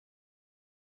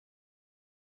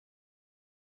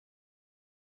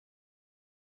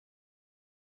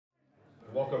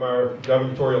Welcome our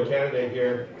gubernatorial candidate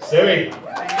here, Simi.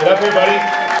 Get up here, buddy.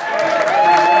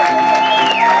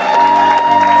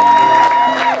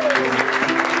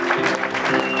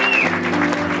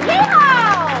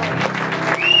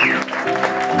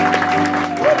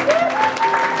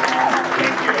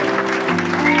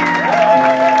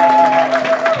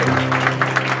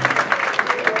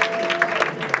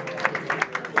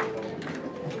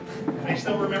 I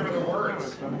still remember the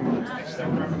words.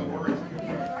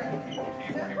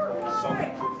 So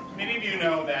many of you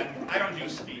know that I don't do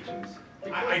speeches.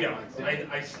 I don't.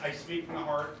 I speak from the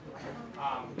heart.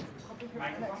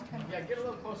 Microphone? Yeah, get a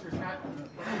little closer, Scott.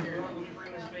 Here, let me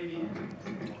bring this baby in.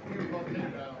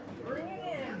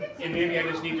 And maybe I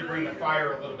just need to bring the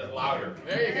fire a little bit louder.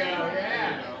 There you go,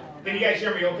 yeah. Can you guys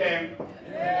hear me okay?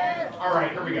 Yeah. All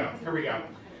right, here we go.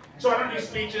 So I don't do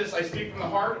speeches. I speak from the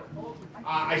heart.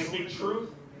 I speak truth.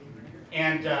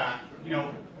 And, you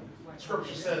know,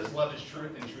 Scripture says love is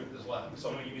truth and truth is love. So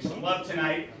I'm going to give you some love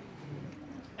tonight.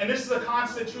 And this is a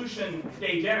Constitution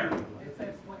Day dinner.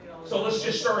 So let's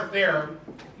just start there.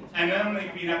 And then I'm going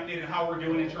to give you an update on how we're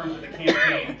doing in terms of the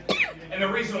campaign. And the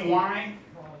reason why,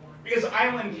 because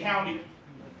Island County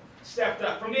stepped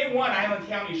up. From day one, Island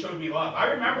County showed me love.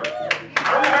 I remember it.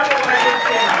 I remember when I did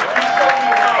stand up. You showed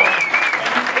me love.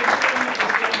 And you continued to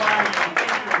stand by me. And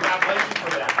thank you. And God bless you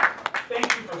for that. Thank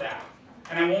you for that.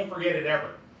 And I won't forget it ever.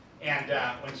 And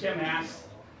when Tim asked,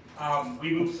 we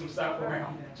moved some stuff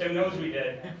around. Tim knows we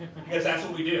did, because that's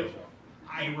what we do.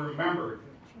 I remembered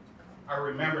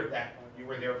that you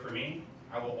were there for me.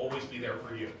 I will always be there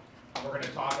for you. And we're going to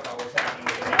talk about what's happening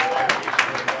with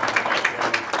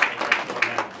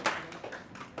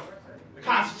the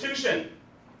Constitution.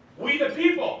 We the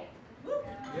people.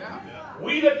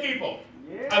 We the people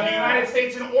of the United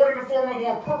States, in order to form a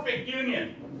more perfect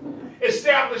union,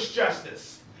 establish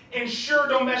justice, ensure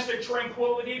domestic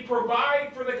tranquility,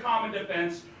 provide for the common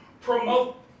defense,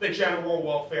 promote the general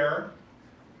welfare,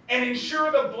 and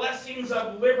ensure the blessings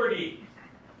of liberty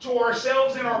to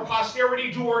ourselves and our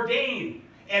posterity, do ordain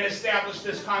and establish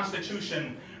this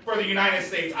Constitution for the United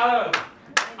States of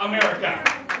America.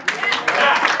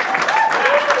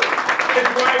 That is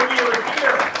why we are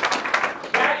here.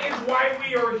 That is why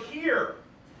we are here.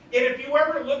 And if you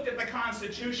ever looked at the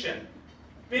Constitution,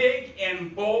 big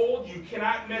and bold, you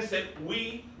cannot miss it.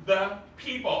 We the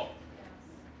people.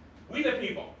 We the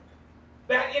people.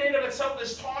 That in and of itself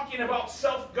is talking about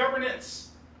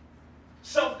self-governance.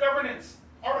 Self-governance.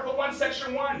 Article 1,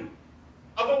 Section 1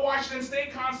 of the Washington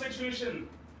State Constitution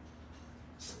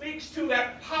speaks to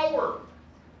that power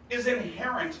is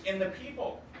inherent in the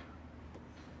people.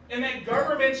 And that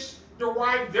governments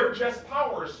derive their just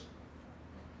powers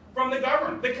from the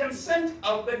governed, the consent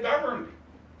of the governed.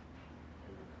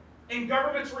 And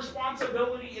government's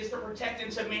responsibility is to protect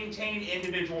and to maintain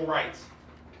individual rights,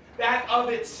 that of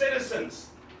its citizens.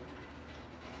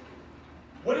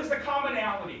 What is the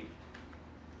commonality?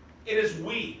 It is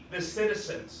we, the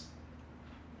citizens,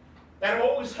 that have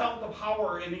always held the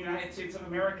power in the United States of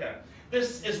America.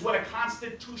 This is what a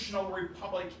constitutional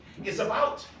republic is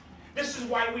about. This is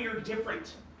why we are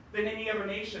different than any other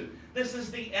nation. This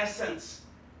is the essence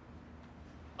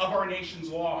of our nation's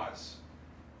laws.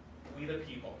 We the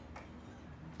people.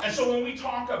 And so when we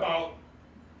talk about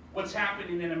what's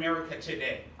happening in America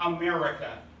today,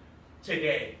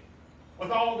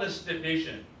 with all this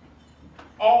division,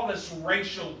 all this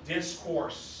racial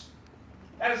discourse,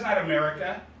 that is not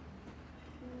America.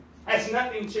 Has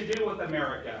nothing to do with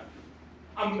America.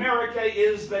 America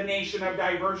is the nation of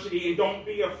diversity, and don't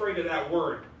be afraid of that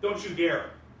word. Don't you dare.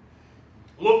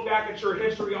 Look back at your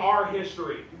history, our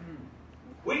history.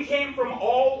 We came from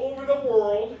all over the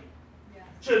world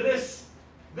to this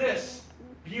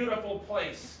beautiful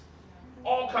place.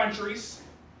 All countries,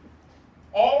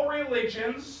 all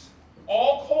religions,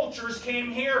 all cultures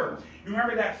came here. You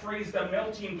remember that phrase, the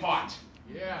melting pot?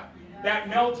 Yeah. That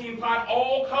melting pot,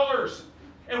 all colors.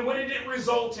 And what did it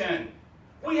result in?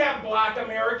 We have Black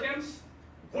Americans.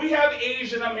 We have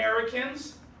Asian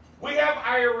Americans. We have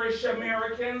Irish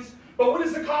Americans. But what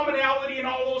is the commonality in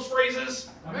all those phrases?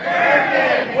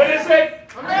 American! What is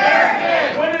it?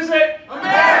 American! What is it? American!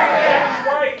 That is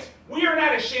right. We are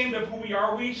not ashamed of who we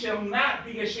are. We shall not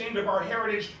be ashamed of our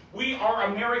heritage. We are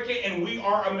American and we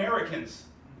are Americans.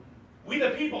 We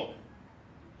the people.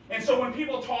 And so when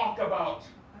people talk about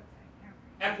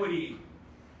equity,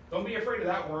 don't be afraid of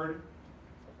that word.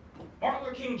 Martin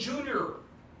Luther King Jr.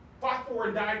 fought for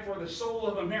and died for the soul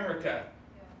of America.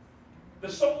 The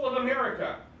soul of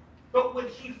America. But what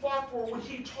he fought for, what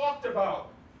he talked about,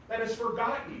 that is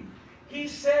forgotten. He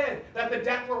said that the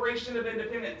Declaration of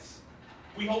Independence,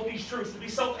 we hold these truths to be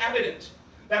self-evident,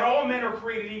 that all men are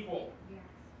created equal,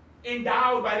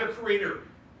 endowed by their Creator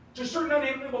to certain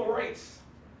unalienable rights,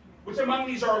 which among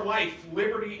these are life,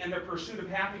 liberty, and the pursuit of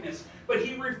happiness. But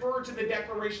he referred to the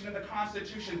Declaration of the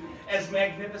Constitution as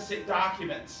magnificent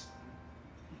documents.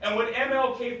 And what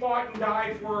MLK fought and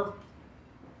died for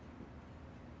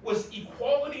was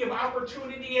equality of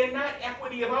opportunity and not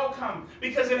equity of outcome.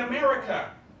 Because in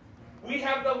America, we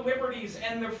have the liberties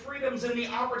and the freedoms and the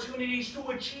opportunities to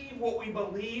achieve what we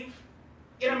believe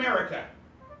in America,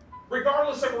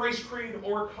 regardless of race, creed,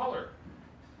 or color.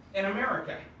 In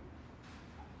America,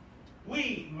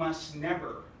 we must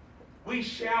never, we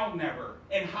shall never,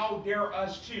 and how dare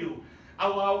us to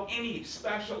allow any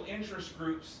special interest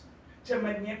groups to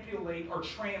manipulate or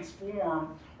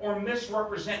transform or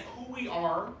misrepresent who we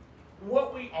are,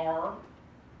 what we are,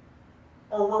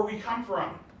 or where we come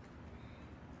from.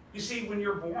 You see, when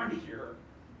you're born here,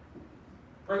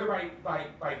 whether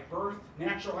by birth,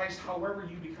 naturalized, however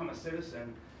you become a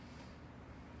citizen,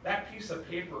 that piece of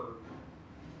paper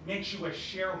makes you a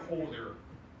shareholder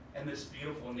in this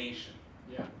beautiful nation.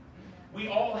 Yeah. We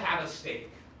all have a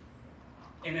stake.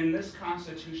 And in this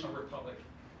constitutional republic,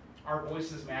 our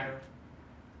voices matter,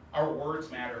 our words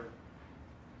matter,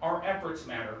 our efforts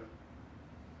matter.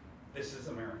 This is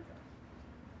America.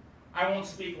 I won't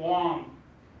speak long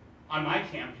on my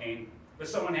campaign, but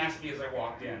someone asked me as I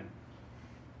walked in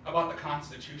about the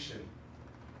Constitution,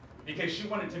 because she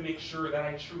wanted to make sure that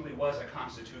I truly was a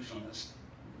constitutionalist.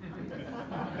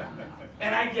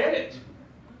 And I get it.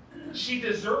 She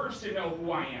deserves to know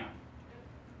who I am.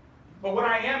 But what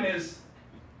I am is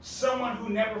someone who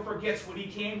never forgets where he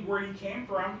came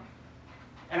from.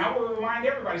 And I will remind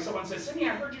everybody, someone said, Cindy,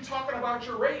 I heard you talking about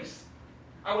your race.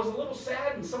 I was a little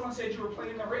sad, and someone said you were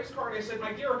playing the race card. I said,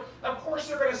 my dear, of course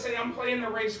they're going to say I'm playing the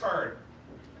race card.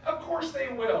 Of course they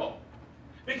will.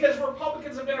 Because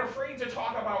Republicans have been afraid to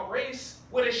talk about race.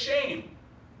 What a shame.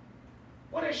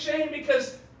 What a shame,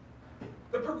 because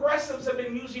the progressives have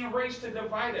been using race to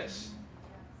divide us.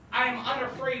 I am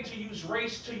unafraid to use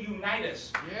race to unite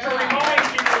us, to remind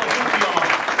people of who we are.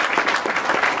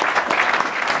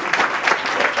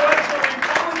 It was the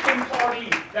Republican Party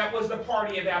that was the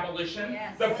party of abolition,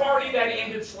 the party that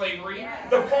ended slavery,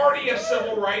 the party of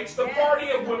civil rights, the party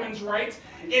of women's rights.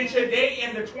 And today,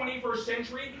 in the 21st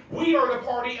century, we are the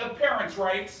party of parents'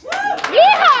 rights.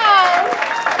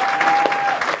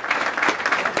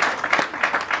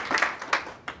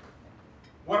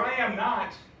 What I am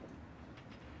not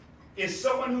is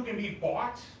someone who can be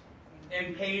bought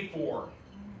and paid for.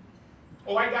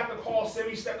 Oh, I got the call,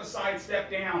 Simi, step aside,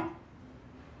 step down.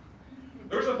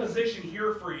 There's a position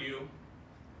here for you,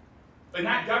 but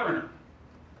not governor.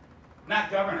 Not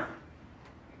governor.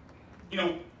 You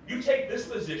know, you take this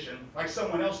position like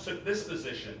someone else took this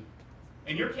position,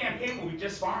 and your campaign will be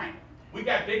just fine. We've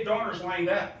got big donors lined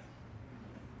up.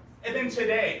 And then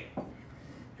today,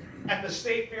 at the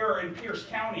State Fair in Pierce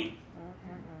County,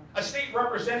 a state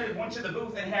representative went to the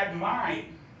booth and had my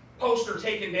poster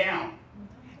taken down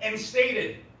and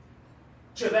stated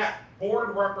to that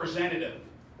board representative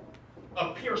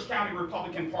of Pierce County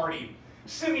Republican Party,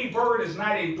 Simi Bird is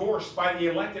not endorsed by the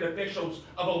elected officials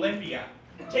of Olympia.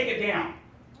 Take it down.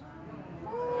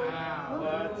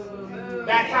 Wow.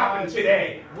 That happened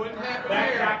today. Wouldn't happen That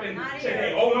here. happened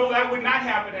today. Oh no, that would not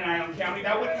happen in Island County.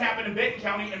 That wouldn't happen in Benton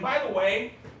County. And by the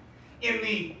way, in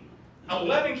the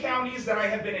 11 counties that I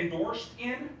have been endorsed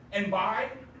in and by,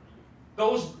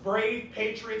 those brave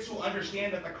patriots who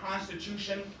understand that the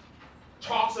Constitution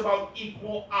talks about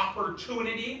equal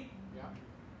opportunity,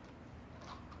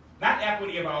 not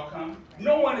equity of outcome.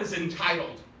 No one is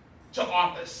entitled to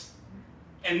office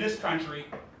in this country.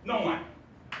 No one.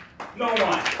 No one.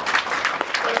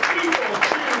 The people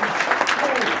choose who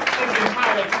is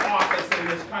entitled to office in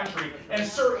this country, and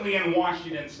certainly in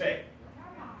Washington State.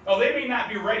 Oh, they may not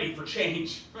be ready for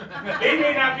change. They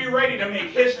may not be ready to make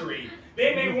history.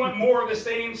 They may want more of the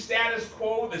same status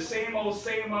quo, the same old,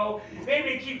 same old. They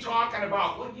may keep talking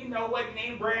about, well, you know what,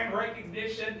 name brand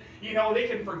recognition. You know, they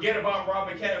can forget about Rob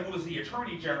McKenna, who was the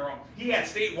Attorney General. He had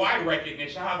statewide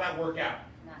recognition. How'd that work out?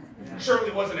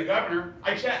 Certainly wasn't a governor.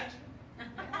 I checked.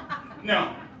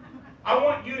 No. I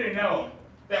want you to know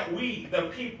that we, the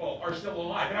people, are still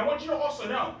alive. And I want you to also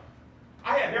know,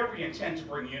 I have every intent to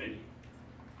bring unity.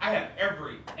 I have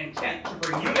every intent to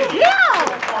bring unity to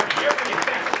the party. Every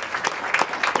intent.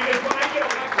 Because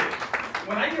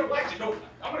when I get elected, no,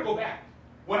 I'm going to go back.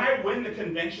 When I win the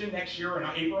convention next year in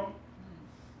April,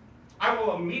 I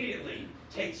will immediately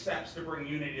take steps to bring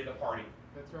unity to the party.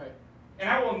 That's right. And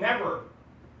I will never,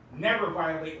 never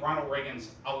violate Ronald Reagan's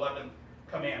 11th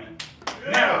commandment.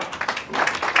 Never.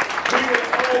 We will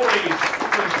always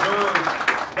preserve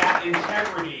that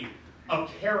integrity of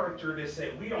character to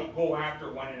say we don't go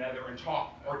after one another and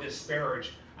talk or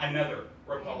disparage another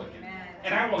Republican. Amen.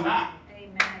 And I will not.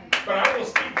 Amen. But I will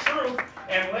speak truth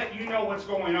and let you know what's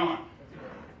going on.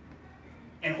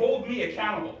 And hold me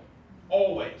accountable.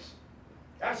 Always.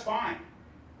 That's fine.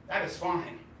 That is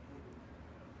fine.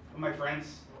 But my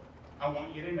friends, I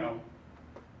want you to know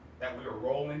that we are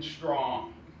rolling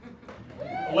strong.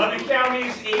 11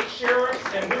 counties, 8 sheriffs,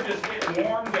 and we're just getting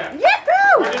warmed up.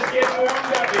 Yahoo! We're just getting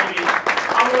warmed up, baby.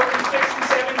 I'm working 6 and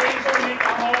 7 days a week.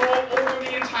 I'm all over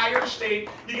the entire state.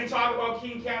 You can talk about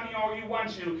King County all you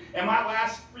want to. In my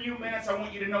last few minutes, I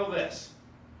want you to know this.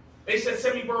 They said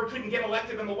Semi Bird couldn't get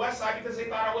elected on the west side because they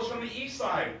thought I was from the east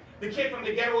side. The kid from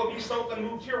the ghetto of East Oakland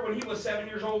moved here when he was 7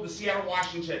 years old to Seattle,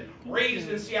 Washington. Raised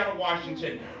in Seattle,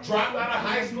 Washington. Dropped out of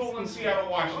high school in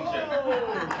Seattle, Washington.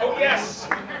 Oh, yes.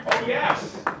 Oh,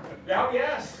 yes. Oh,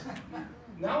 yes.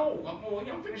 No. Well,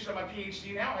 I'm finishing up my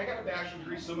PhD now. I got a bachelor's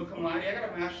degree summa cum laude. I got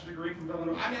a master's degree from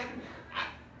Villanova. I mean,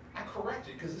 I correct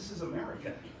it because this is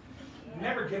America.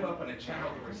 Never give up on a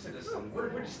child or a citizen. We're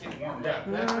just getting warmed up.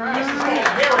 That's right. This is called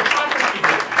meritocracy.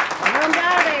 Warmed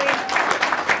up, baby.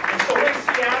 And so in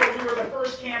Seattle, we were the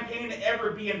first campaign to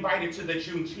ever be invited to the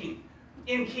Juneteenth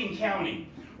in King County.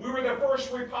 We were the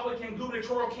first Republican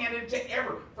gubernatorial candidate to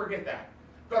ever, forget that,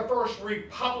 the first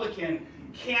Republican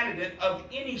candidate of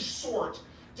any sort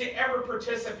to ever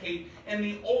participate in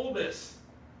the oldest,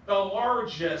 the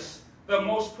largest, the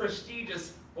most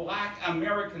prestigious Black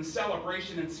American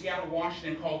celebration in Seattle,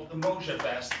 Washington called the Moja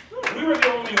Fest. We were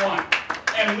the only one,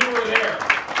 and we were there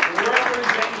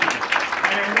representing.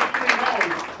 And I want you to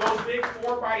know those big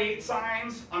 4x8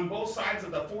 signs on both sides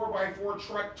of the 4x4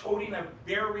 truck toting a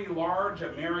very large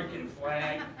American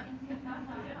flag.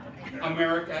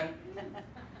 America.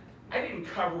 I didn't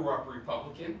cover up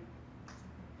Republican.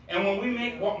 And when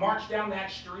we march down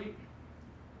that street,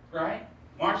 right?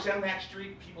 March down that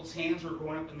street, people's hands were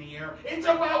going up in the air. It's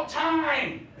about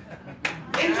time!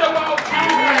 It's about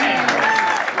time!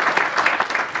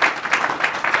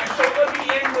 And so let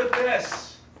me end with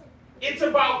this. It's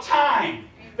about time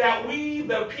that we,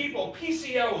 the people,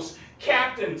 PCOs,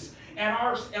 captains, and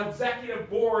our executive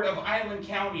board of Island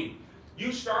County,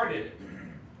 you started it.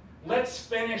 Let's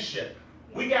finish it.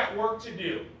 We got work to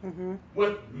do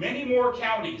with many more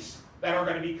counties that are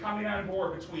going to be coming on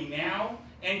board between now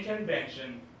and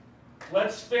convention.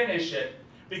 Let's finish it,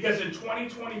 because in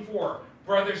 2024,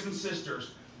 brothers and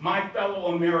sisters, my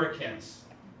fellow Americans,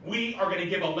 we are going to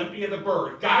give Olympia the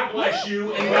bird. God bless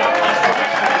you, and God bless you.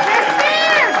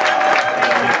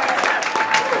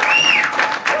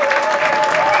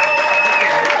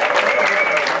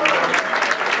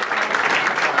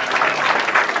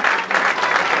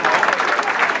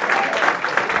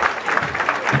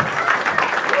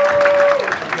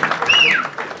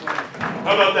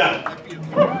 How about that?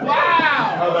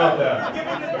 Wow! How about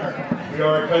that? We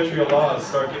are a country of laws.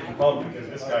 Start getting pumped because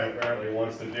this guy apparently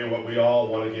wants to do what we all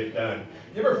want to get done.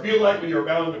 You ever feel like when you're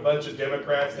around a bunch of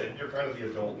Democrats that you're kind of the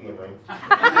adult in the room?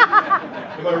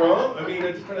 Am I wrong? I mean,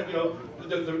 it's kind of, you know,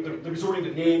 they're resorting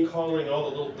to name calling, all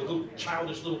the little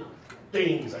childish little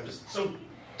things. I'm just so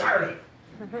tired of it.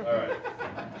 All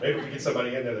right. Maybe if we get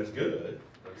somebody in there that's good,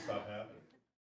 let's stop having